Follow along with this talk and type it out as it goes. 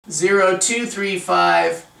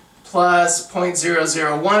0.0235 plus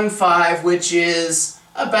 0.0015, which is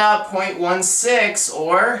about 0.16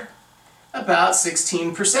 or about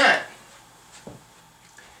 16%.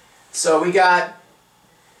 So we've got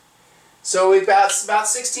about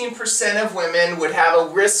 16% of women would have a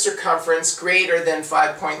wrist circumference greater than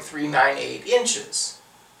 5.398 inches.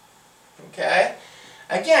 Okay?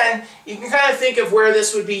 Again, you can kind of think of where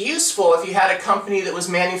this would be useful. If you had a company that was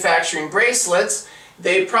manufacturing bracelets,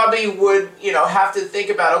 they probably would, have to think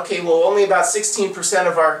about, okay, well, only about 16%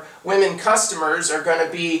 of our women customers are going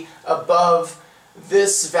to be above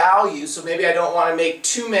this value, so maybe I don't want to make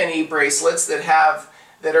too many bracelets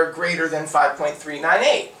that are greater than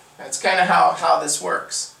 5.398. That's kind of how this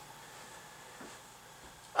works.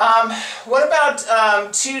 What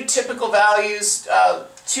about two typical values,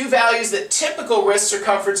 two values that typical wrist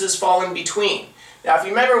circumferences fall in between? Now, if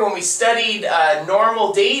you remember when we studied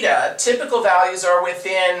normal data, typical values are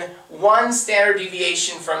within 1 standard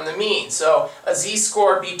deviation from the mean. So a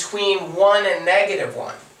z-score between 1 and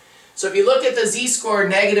 -1. So if you look at the z-score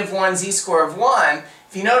 -1, z-score of 1,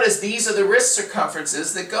 if you notice, these are the wrist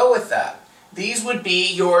circumferences that go with that. These would be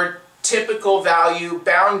your typical value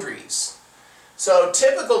boundaries. So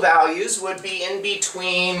typical values would be in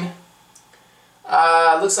between,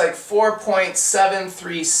 looks like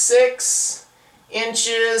 4.736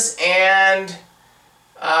 inches and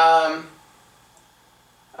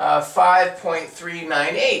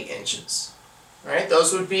 5.398 inches. Right?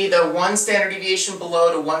 Those would be the 1 standard deviation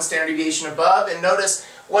below to 1 standard deviation above. And notice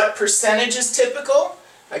what percentage is typical.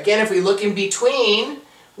 Again, if we look in between,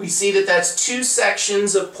 we see that that's 2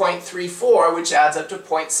 sections of 0.34, which adds up to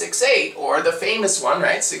 0.68, or the famous one,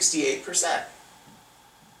 right, 68%.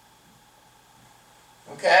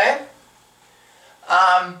 Okay?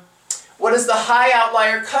 What is the high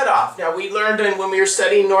outlier cutoff? Now, we learned when we were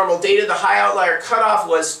studying normal data, the high outlier cutoff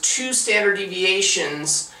was 2 standard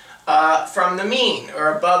deviations from the mean, or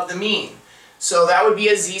above the mean. So that would be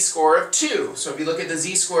a z-score of 2. So if you look at the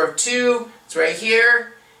z-score of 2, it's right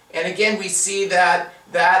here. And again, we see that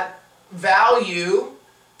that value,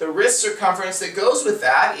 the wrist circumference that goes with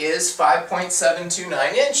that, is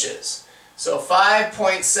 5.729 inches. So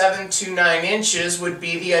 5.729 inches would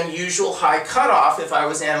be the unusual high cutoff if I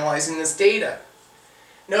was analyzing this data.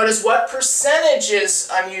 Notice what percentage is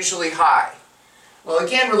unusually high. Well,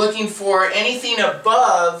 again, we're looking for anything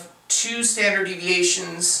above 2 standard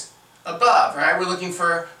deviations above, right? We're looking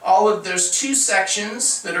for there's 2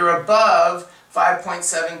 sections that are above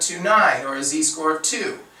 5.729, or a z-score of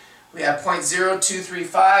 2. We have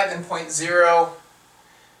 0.0235 and 0.0.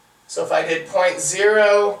 So if I did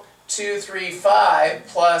 0.0235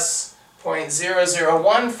 plus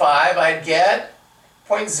 0.0015, I'd get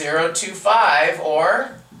 0.025,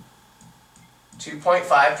 or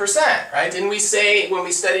 2.5%, right? Didn't we say when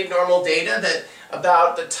we studied normal data that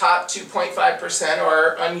about the top 2.5%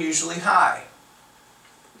 are unusually high?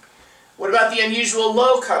 What about the unusual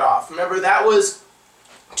low cutoff? Remember, that was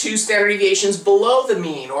 2 standard deviations below the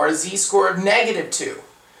mean, or a z-score of -2.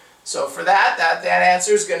 So for that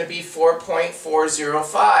answer is going to be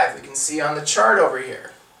 4.405. We can see on the chart over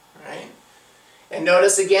here, right? And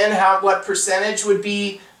notice again what percentage would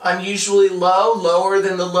be unusually low, lower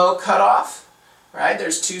than the low cutoff, right?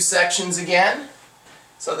 There's 2 sections again.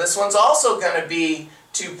 So this one's also going to be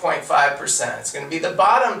 2.5%. It's going to be the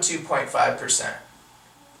bottom 2.5%.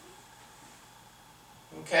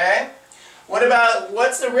 Okay?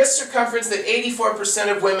 What's the wrist circumference that 84%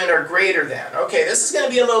 of women are greater than? Okay, this is going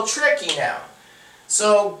to be a little tricky now.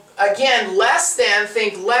 So again, less than,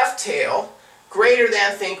 think left tail, greater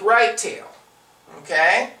than, think right tail.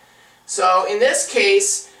 Okay? So in this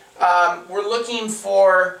case, we're looking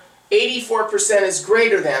for 84% is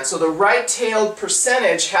greater than. So the right-tailed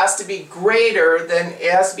percentage has to be greater than,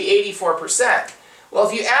 it has to be 84%. Well,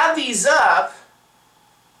 if you add these up,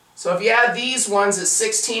 so if you add these ones as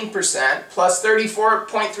 16%, plus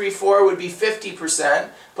 34.34 would be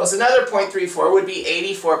 50%, plus another 0.34 would be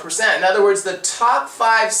 84%. In other words, the top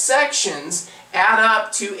 5 sections add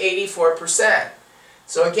up to 84%.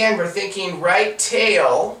 So again, we're thinking right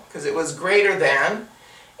tail, because it was greater than,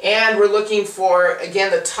 and we're looking for,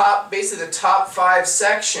 again, basically the top 5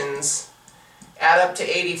 sections add up to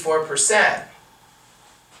 84%.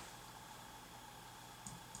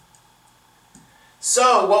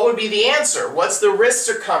 So what would be the answer? What's the wrist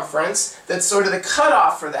circumference that's sort of the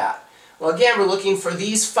cutoff for that? Well, again, we're looking for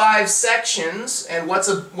these 5 sections, and what's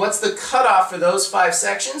the cutoff for those 5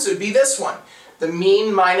 sections? It would be this one, the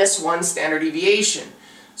mean minus 1 standard deviation.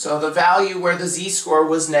 So the value where the z-score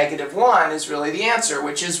was -1 is really the answer,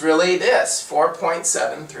 which is really this,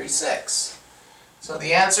 4.736. So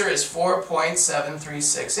the answer is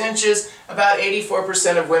 4.736 inches. About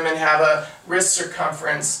 84% of women have a wrist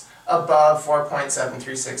circumference above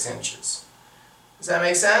 4.736 inches. Does that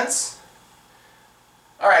make sense?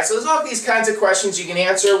 Alright, so there's all these kinds of questions you can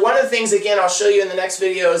answer. One of the things, again, I'll show you in the next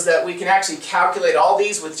video is that we can actually calculate all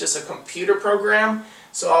these with just a computer program.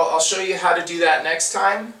 So I'll show you how to do that next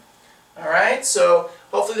time. Alright, so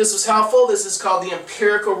hopefully this was helpful. This is called the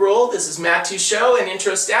empirical rule. This is Matt Show and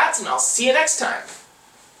Intro Stats, and I'll see you next time.